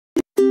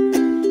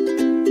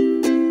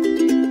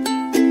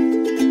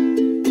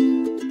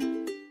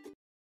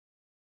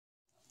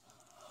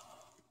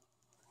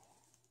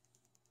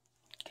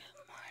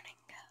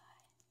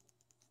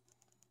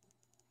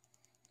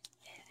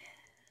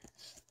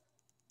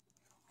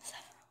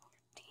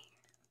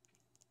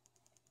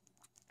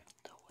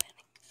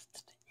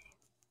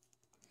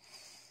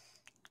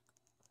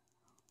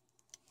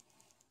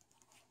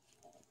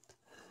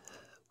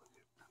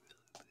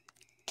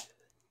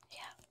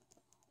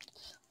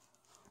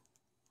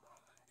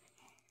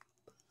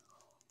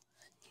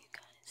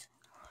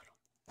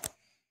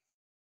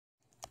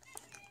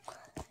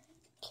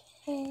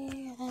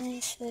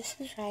This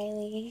is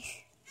Riley.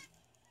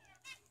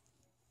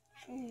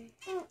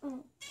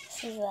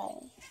 This is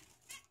Riley.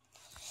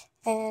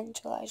 And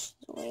Josh is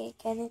awake,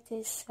 and it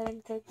is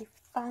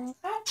 7:35.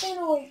 I've been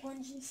awake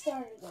when she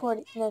started.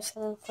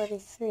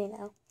 7:43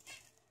 now.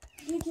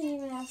 You can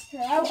even ask her.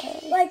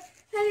 Like,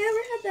 have you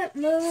ever had that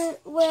moment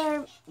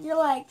where you're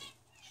like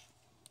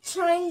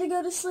trying to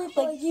go to sleep,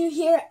 but like, you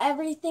hear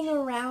everything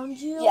around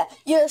you? Yeah,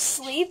 you're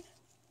asleep,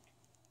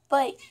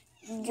 but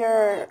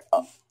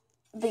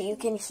you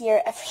can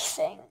hear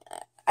everything.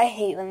 I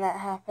hate when that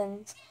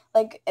happens.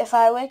 Like, if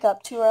I wake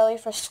up too early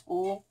for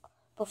school,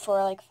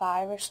 before like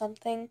 5 or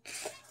something,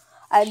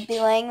 I'd be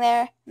laying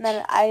there, and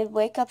then I'd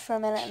wake up for a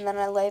minute, and then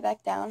I lay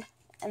back down,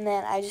 and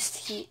then I just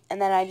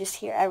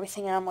hear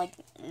everything, and I'm like,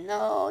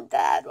 no,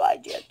 Dad,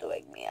 why'd you have to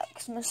wake me up?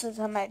 Because most of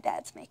the time my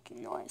dad's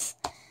making noise.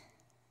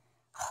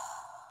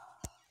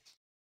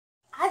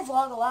 I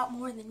vlog a lot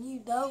more than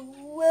you, though.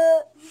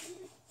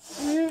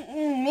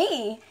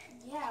 Me?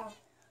 Yeah.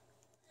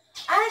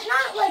 I'm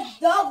not like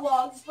the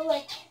vlogs, but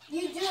like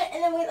you do it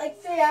and then wait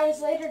like 3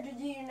 hours later to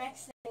do your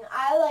next thing.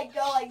 I like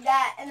go like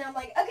that, and I'm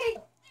like, okay.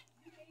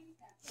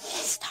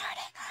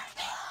 Starting our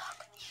vlog.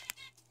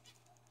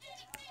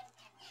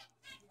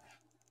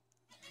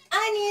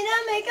 I need to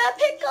make a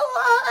pickle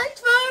lunch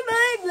for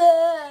my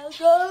vlog.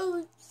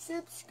 Go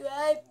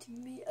subscribe to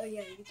me. Oh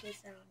yeah, you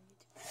post that on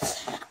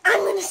YouTube.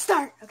 I'm gonna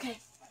start. Okay,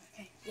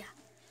 yeah.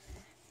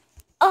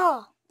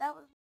 Oh, that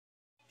was...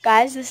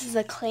 Guys, this is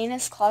the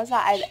cleanest closet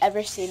I've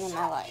ever seen in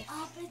my life.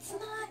 It's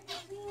not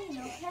clean,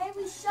 okay?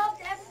 We shoved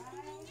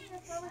everything in here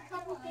from a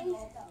couple days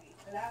ago.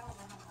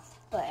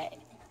 But,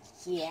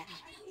 yeah.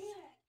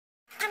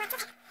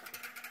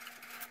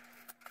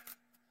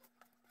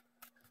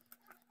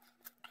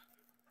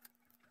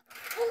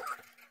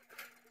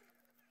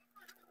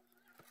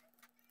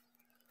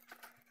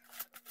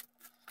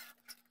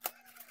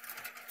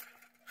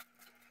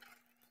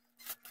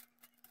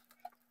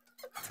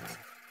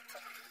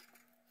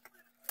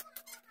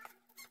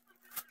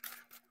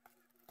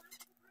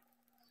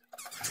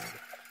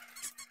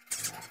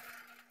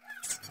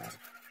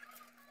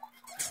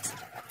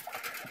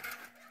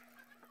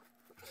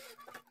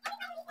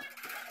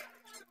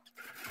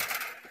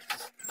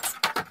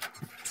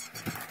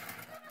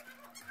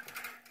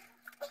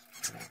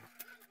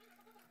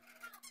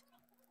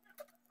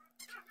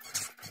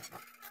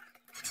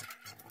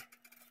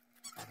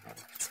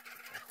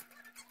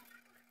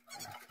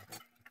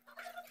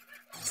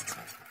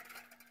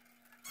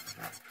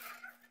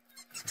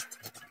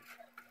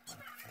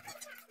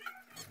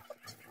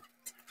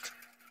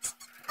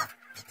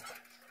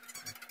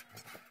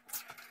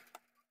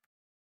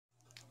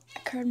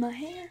 Curd my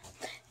hair,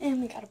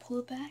 and we gotta pull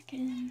it back,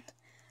 and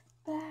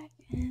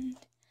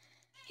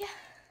yeah.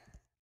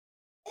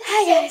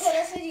 Hi guys,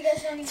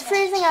 it's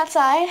freezing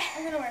outside.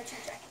 I'm gonna wear 2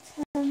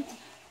 jackets.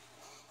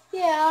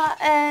 Yeah,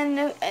 and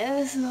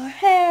this is our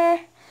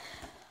hair.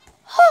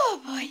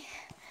 Oh boy.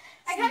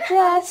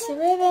 Dress, the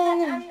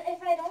ribbon.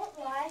 If I don't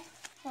lie,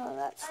 Oh,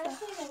 that's stuff.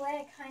 honestly, in a way,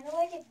 I kind of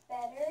like it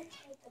better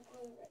with the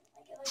blue ribbon.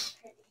 Like, it looks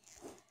pretty.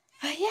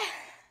 But yeah,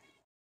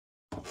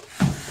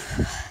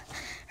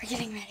 we're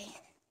getting ready.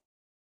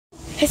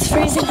 It's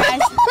freezing,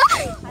 guys.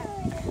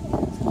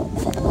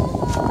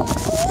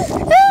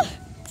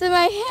 It's in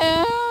my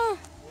hair.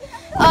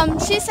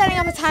 She's setting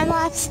up a time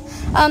lapse.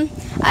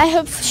 I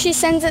hope she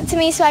sends it to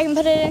me so I can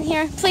put it in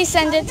here. Please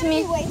send it to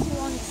me. Way too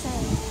long to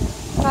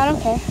send. I don't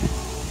care.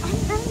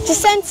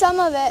 Just send some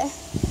of it.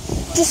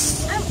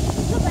 Just.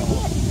 Look, I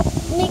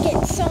can't make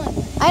it sun.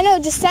 I know.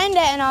 Just send it,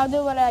 and I'll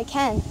do what I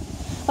can.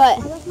 But.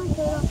 I left my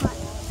coat off. I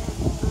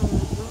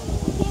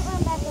can't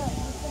run back up.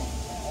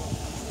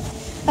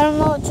 I don't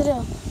know what to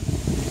do.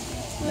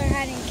 We're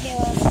hiding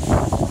Kayla.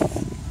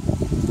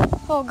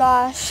 Oh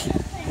gosh.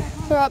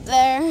 We're up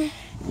there.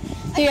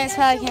 You guys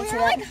probably can't see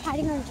that. We're like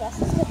hiding our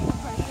dresses because we're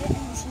pregnant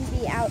and we should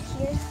be out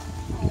here.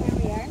 Here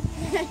we are.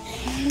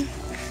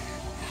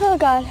 Oh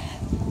god.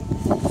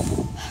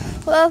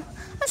 Well,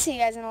 I'll see you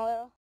guys in a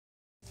little.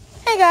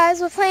 Hey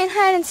guys, we're playing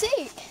hide and seek.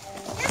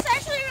 It's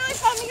actually really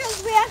fun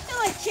because we have to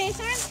like chase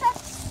her and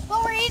stuff,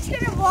 but we're each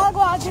gonna vlog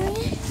while doing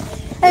it.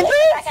 And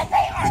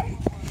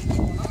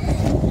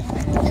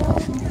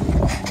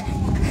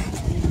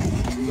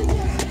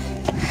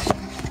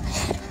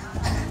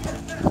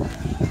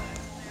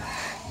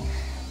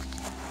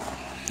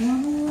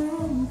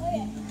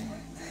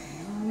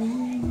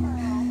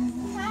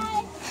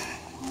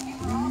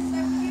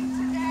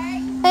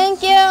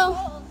thank you.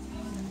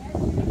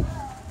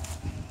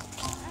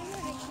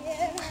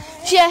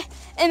 Yeah,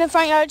 in the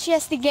front yard, she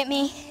has to get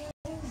me.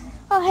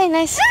 Oh, hey,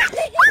 nice. Sit in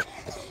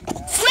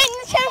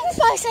the chair for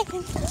 5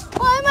 seconds.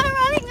 Why am I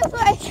running this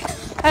way?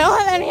 I don't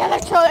have any other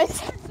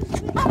choice.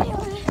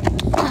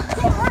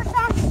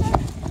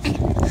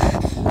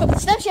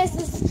 Step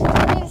chases.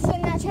 Sit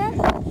in that chair.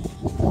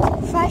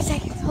 5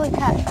 seconds. Holy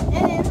crap. And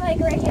then like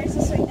right here is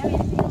the swing.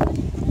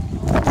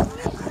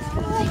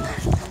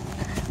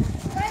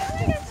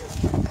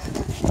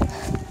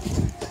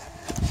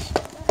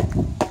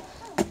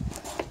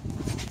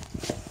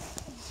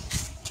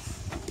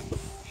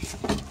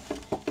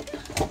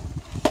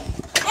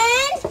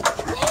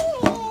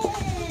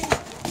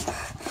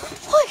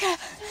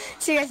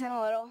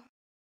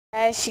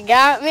 She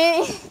got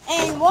me.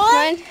 And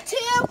one, two,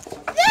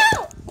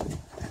 go!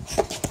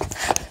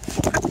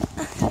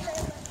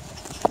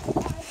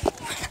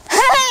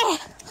 Hey!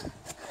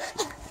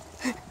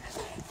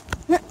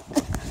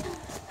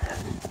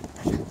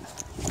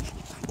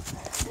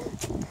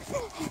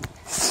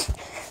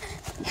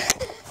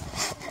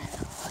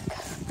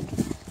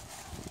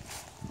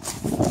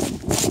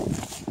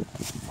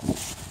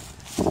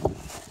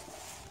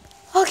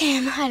 Okay,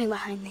 I'm hiding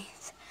behind these.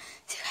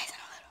 See you guys in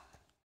a little.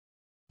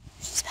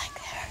 She's back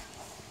there.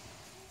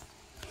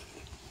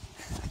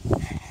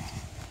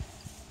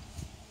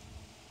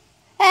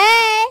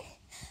 Hey!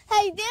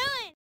 How you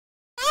doing?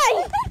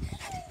 Hi!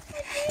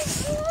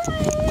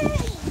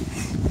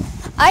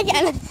 I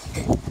can.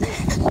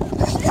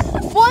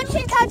 Once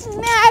she touches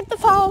me, I have to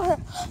follow her.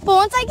 But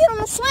once I get on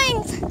the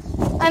swings,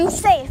 I'm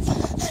safe.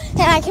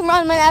 And I can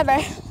run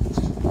whenever.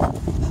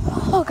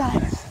 Oh,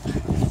 God.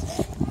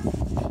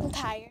 I'm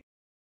tired.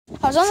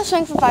 I was on the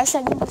swing for 5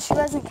 seconds, but she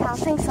wasn't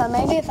counting, so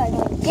maybe if I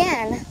go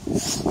again,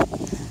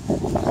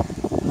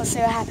 we'll see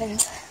what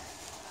happens.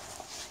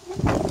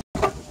 1,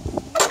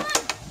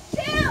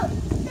 2,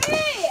 3,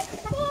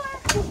 4,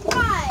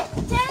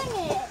 5. Dang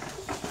it.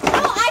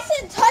 No, I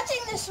said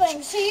touching the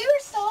swing, so you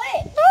were still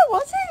late. No, it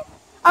wasn't.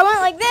 I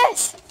went like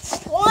this.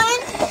 1,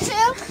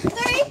 2,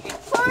 3,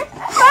 4,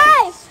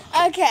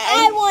 5. Okay.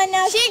 I won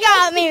now. She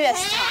got me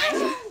this time.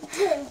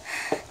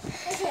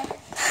 Okay.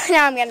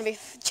 Now I'm going to be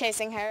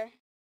chasing her.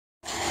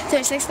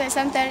 36,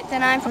 37,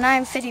 39,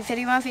 49, 50,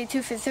 51,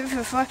 52, 53,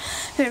 54,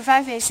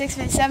 55, 56,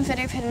 57,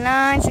 58,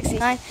 59,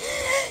 69,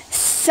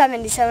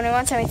 70,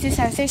 71, 72,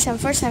 73,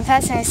 74,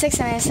 75, 76,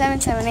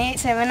 77, 78,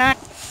 79,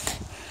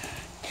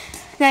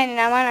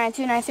 99,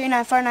 92, 93,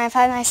 94,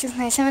 95, 96,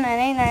 97,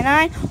 98,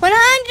 99,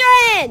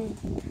 100!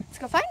 Let's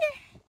go find her.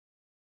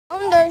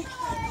 Found her.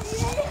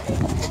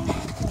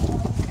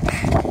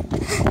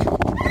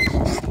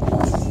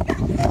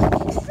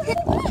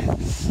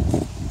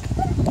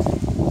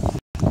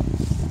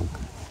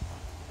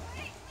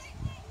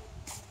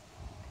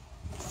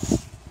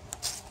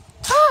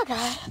 Oh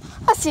God,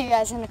 I'll see you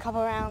guys in a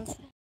couple rounds.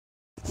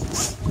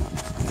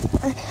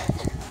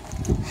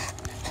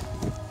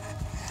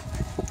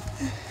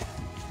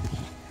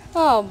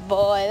 Oh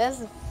boy,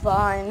 this is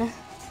fun.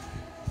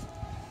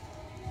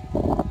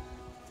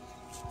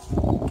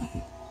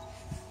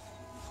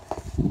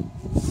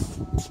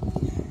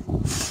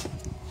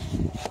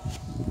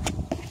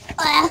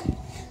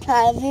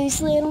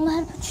 Obviously, I don't know how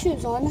to put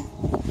shoes on.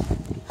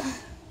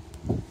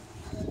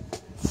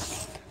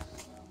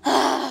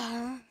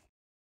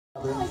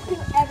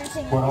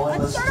 Everything.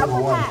 Let's start off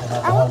with black. I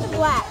want the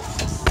black.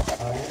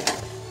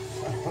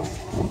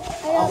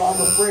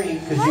 I'm afraid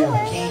because you have a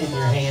cane in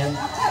your hand.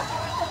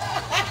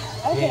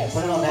 Okay. Yeah,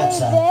 put it on that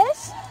side. This?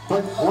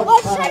 What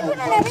Should I kind put of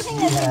on books everything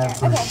do you that's in have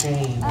for here?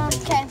 shame?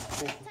 Okay.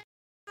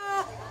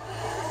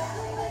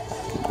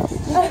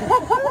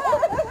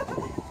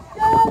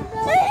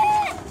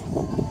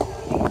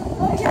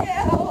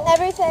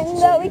 Everything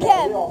that we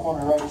can. You're off on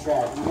the right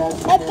track. You guys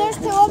If there's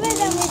 2 of it,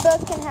 then we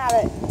both can have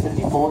it.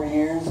 54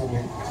 years and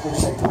you're going to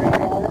say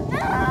granddaughter? You're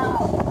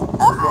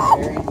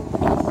married 5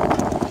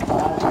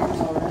 years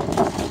already?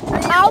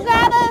 I'll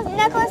grab a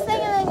necklace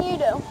thing and then you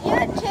do. You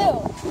had 2.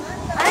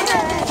 I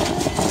know that.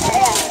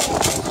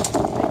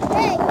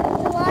 Hey,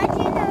 why do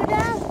you know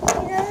that?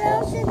 You know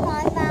those in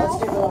my Let's mouth.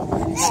 give it up for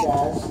these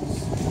guys.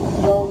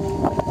 Young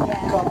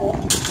couple,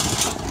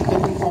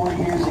 54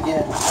 years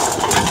again.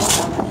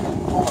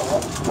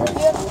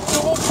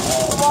 You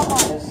need one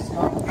more. This is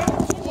coming.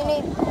 You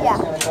need, It's yeah.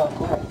 going to come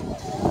quick.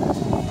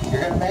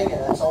 You're going to make it.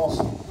 That's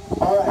awesome.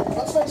 All right,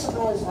 let's make some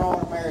noise for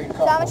our married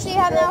couple. So how much do you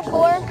have now? 4?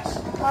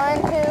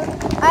 1, 2.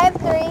 I have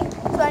 3,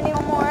 so I need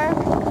one more.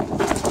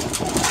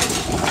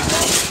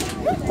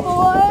 4.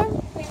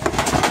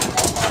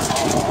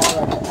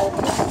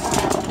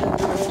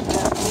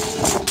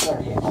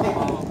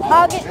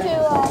 I'll get 2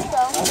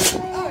 also.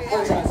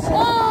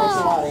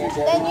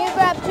 Then you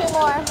grab 2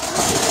 more.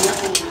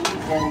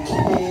 And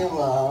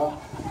Kayla.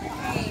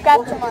 Grab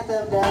We're 2 going to more. get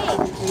them down to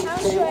the cake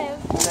table.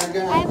 They're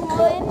going to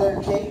cut their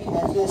cake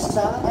at this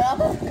time.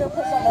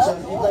 So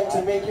if you'd like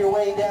to make your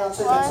way down to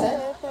the 1,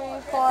 tent. 2,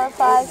 3, 4,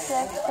 5,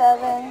 6,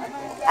 7.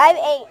 I have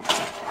 8.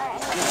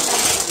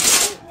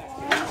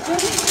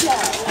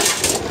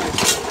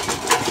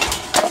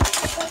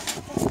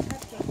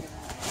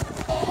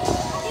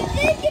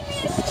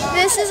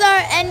 This is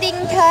our ending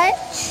cut.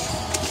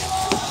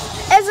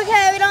 It's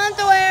okay, we don't have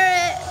to wear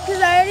it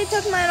because I already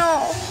took mine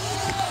off.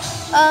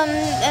 And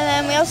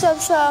then we also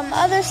have some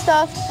other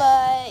stuff,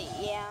 but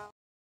yeah.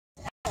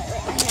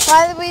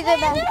 Why did we do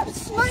that?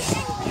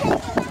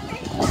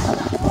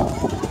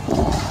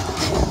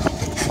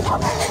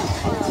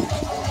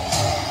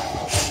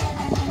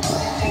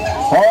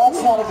 Well,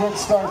 that's not a good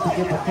start to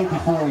get to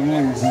 54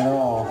 years at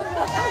all.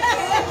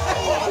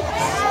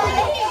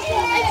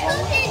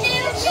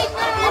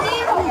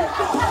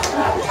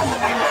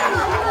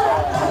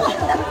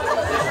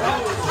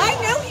 I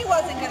knew he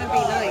wasn't going to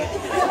be nice.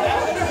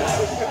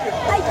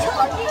 I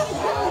told you to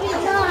be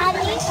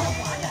naughty.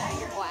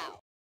 Wow.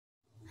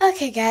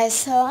 Okay Okay guys,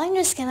 so I'm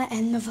just gonna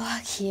end the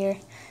vlog here.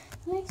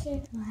 Make sure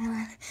you're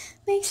smiling,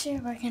 make sure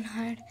you're working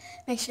hard,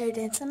 make sure you're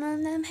dancing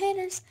on them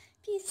haters.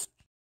 Peace.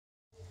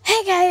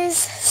 Hey guys,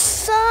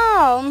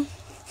 so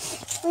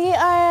we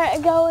are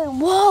going,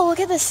 whoa,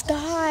 look at the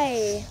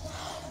sky.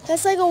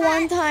 That's like a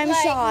one-time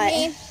shot.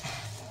 Me.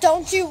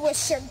 Don't you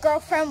wish your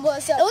girlfriend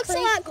was a It looks a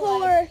lot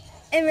cooler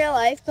in real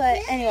life, but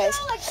anyways.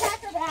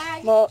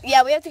 Well,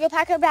 yeah, we have to go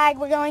pack our bag.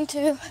 We're going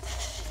to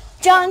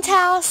John's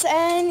house,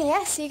 and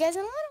yeah, see you guys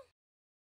in a little.